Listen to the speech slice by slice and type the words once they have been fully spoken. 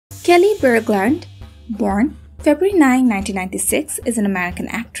Kelli Berglund, born February 9, 1996, is an American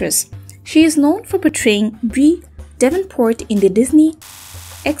actress. She is known for portraying Bree Davenport in the Disney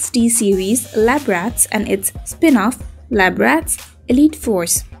XD series Bratz and its spin-off Bratz Elite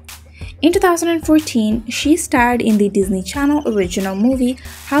Force. In 2014, she starred in the Disney Channel original movie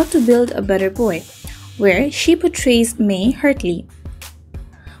How to Build a Better Boy, where she portrays Mae Hartley.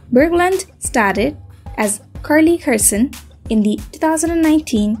 Berglund starred as Carly Carson in the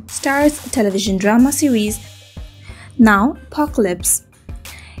 2019 Starz television drama series Now Apocalypse.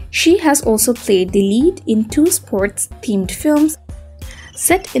 She has also played the lead in two sports-themed films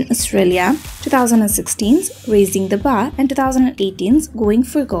set in Australia, 2016's Raising the Bar and 2018's Going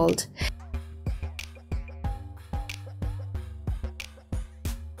for Gold.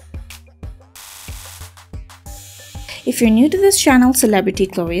 If you're new to this channel, Celebrity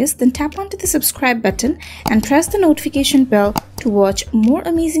Glorious, then tap onto the subscribe button and press the notification bell to watch more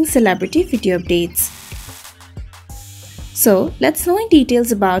amazing celebrity video updates. So, let's know in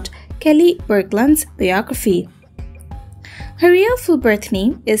details about Kelli Berglund's biography. Her real full birth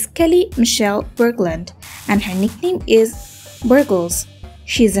name is Kelli Michelle Berglund, and her nickname is Burgles.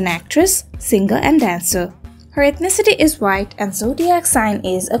 She is an actress, singer, and dancer. Her ethnicity is white and zodiac sign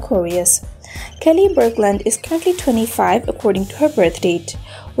is Aquarius. Kelli Berglund is currently 25 according to her birth date.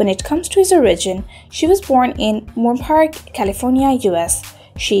 When it comes to his origin, she was born in Moorpark, California, US.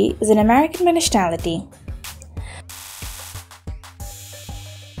 She is an American by nationality.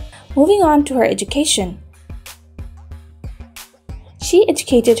 Moving on to her education. She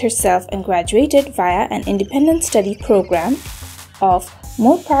educated herself and graduated via an independent study program of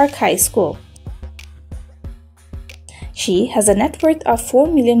Moorpark High School. She has a net worth of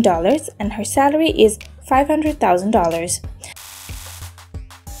 $4 million and her salary is $500,000.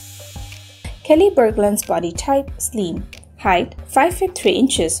 Kelli Berglund's body type slim, height 5 feet 3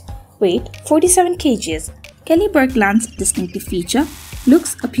 inches, weight 47 kgs. Kelli Berglund's distinctive feature,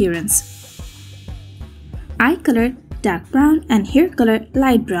 looks appearance. Eye color dark brown and hair color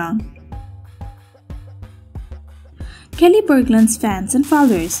light brown. Kelli Berglund's fans and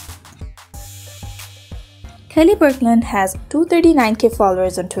followers. Kelli Berglund has 239k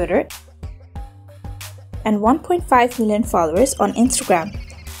followers on Twitter and 1.5 million followers on Instagram.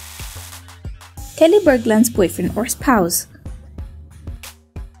 Kelli Berglund's boyfriend or spouse.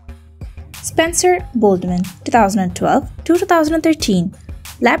 Spencer Boldman, 2012 to 2013.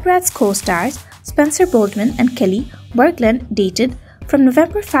 Bratz co-stars Spencer Boldman and Kelli Berglund dated from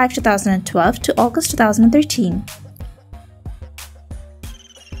November 5, 2012 to August 2013.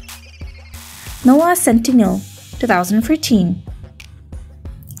 Noah Centineo, 2014.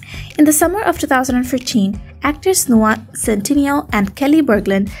 In the summer of 2014, actors Noah Centineo and Kelli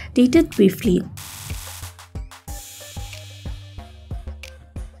Berglund dated briefly.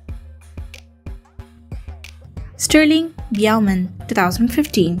 Sterling Baumann,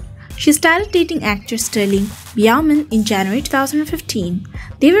 2015. She started dating actor Sterling Baumann in January 2015.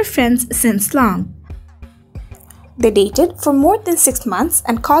 They were friends since long. They dated for more than 6 months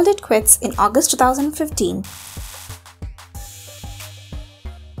and called it quits in August 2015.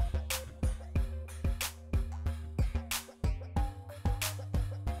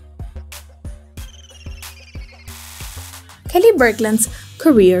 Kelli Berglund's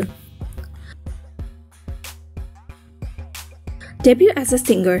career. Debut as a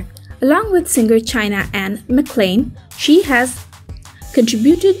singer. Along with singer China Anne McClain, she has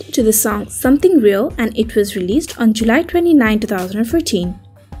contributed to the song Something Real, and it was released on July 29, 2014.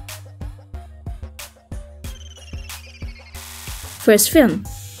 First film.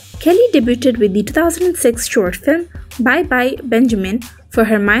 Kelli debuted with the 2006 short film Bye Bye Benjamin for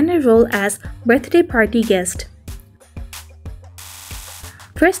her minor role as birthday party guest.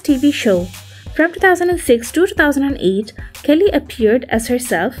 First TV show. From 2006 to 2008, Kelli appeared as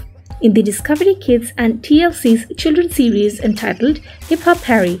herself in the Discovery Kids and TLC's children's series entitled Hip Hop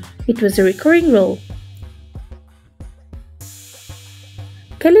Harry. It was a recurring role.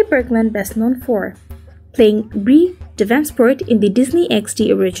 Kelli Berglund best known for playing Bree Davenport in the Disney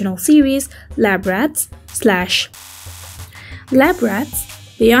XD original series Bratz / Bratz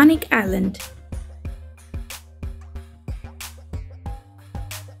Bionic Island.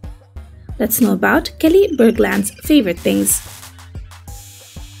 Let's know about Kelli Berglund's favorite things.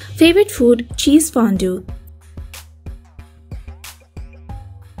 Favorite food, cheese fondue.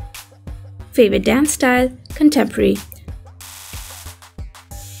 Favorite dance style, contemporary.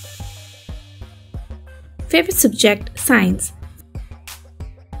 Favorite subject, science.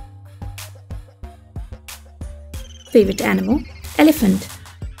 Favorite animal, elephant.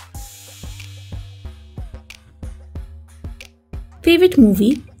 Favorite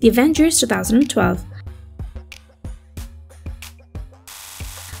movie, The Avengers 2012.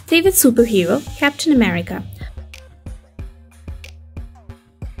 Favorite superhero, Captain America.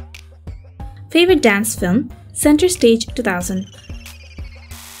 Favorite dance film, Center Stage 2000.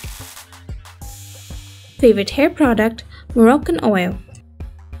 Favorite hair product, Moroccan oil.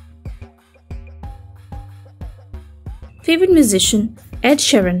 Favorite musician, Ed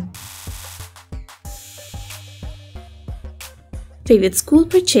Sheeran. Favorite school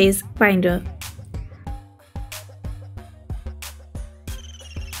purchase, binder.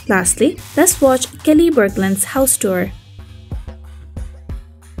 Lastly, let's watch Kelli Berglund's house tour.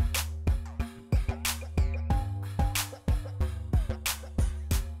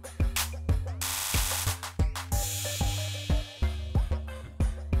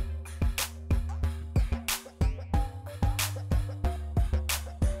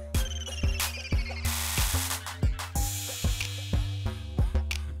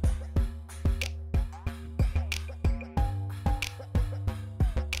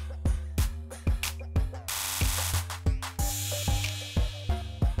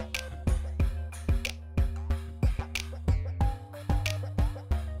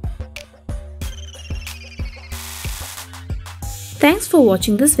 Thanks for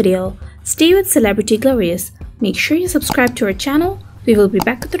watching this video. Stay with Celebrity Glorious. Make sure you subscribe to our channel. We will be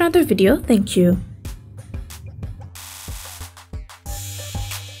back with another video. Thank you.